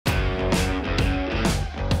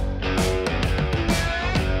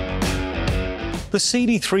The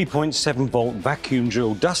Sealey 3.7 volt vacuum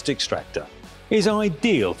drill dust extractor is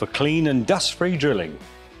ideal for clean and dust-free drilling.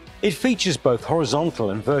 It features both horizontal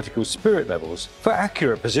and vertical spirit levels for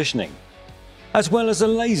accurate positioning, as well as a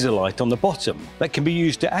laser light on the bottom that can be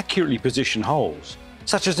used to accurately position holes,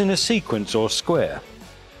 such as in a sequence or square.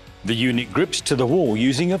 The unit grips to the wall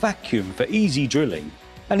using a vacuum for easy drilling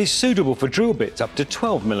and is suitable for drill bits up to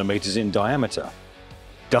 12 mm in diameter.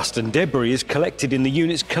 Dust and debris is collected in the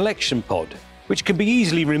unit's collection pod, which can be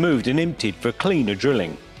easily removed and emptied for cleaner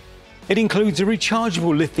drilling. It includes a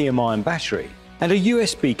rechargeable lithium-ion battery and a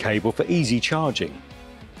USB cable for easy charging.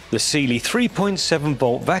 The Sealey 3.7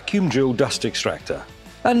 volt vacuum drill dust extractor,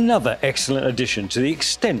 another excellent addition to the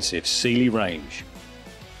extensive Sealey range.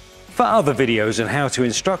 For other videos and how-to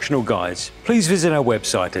instructional guides, please visit our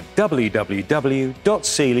website at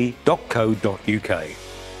www.sealey.co.uk.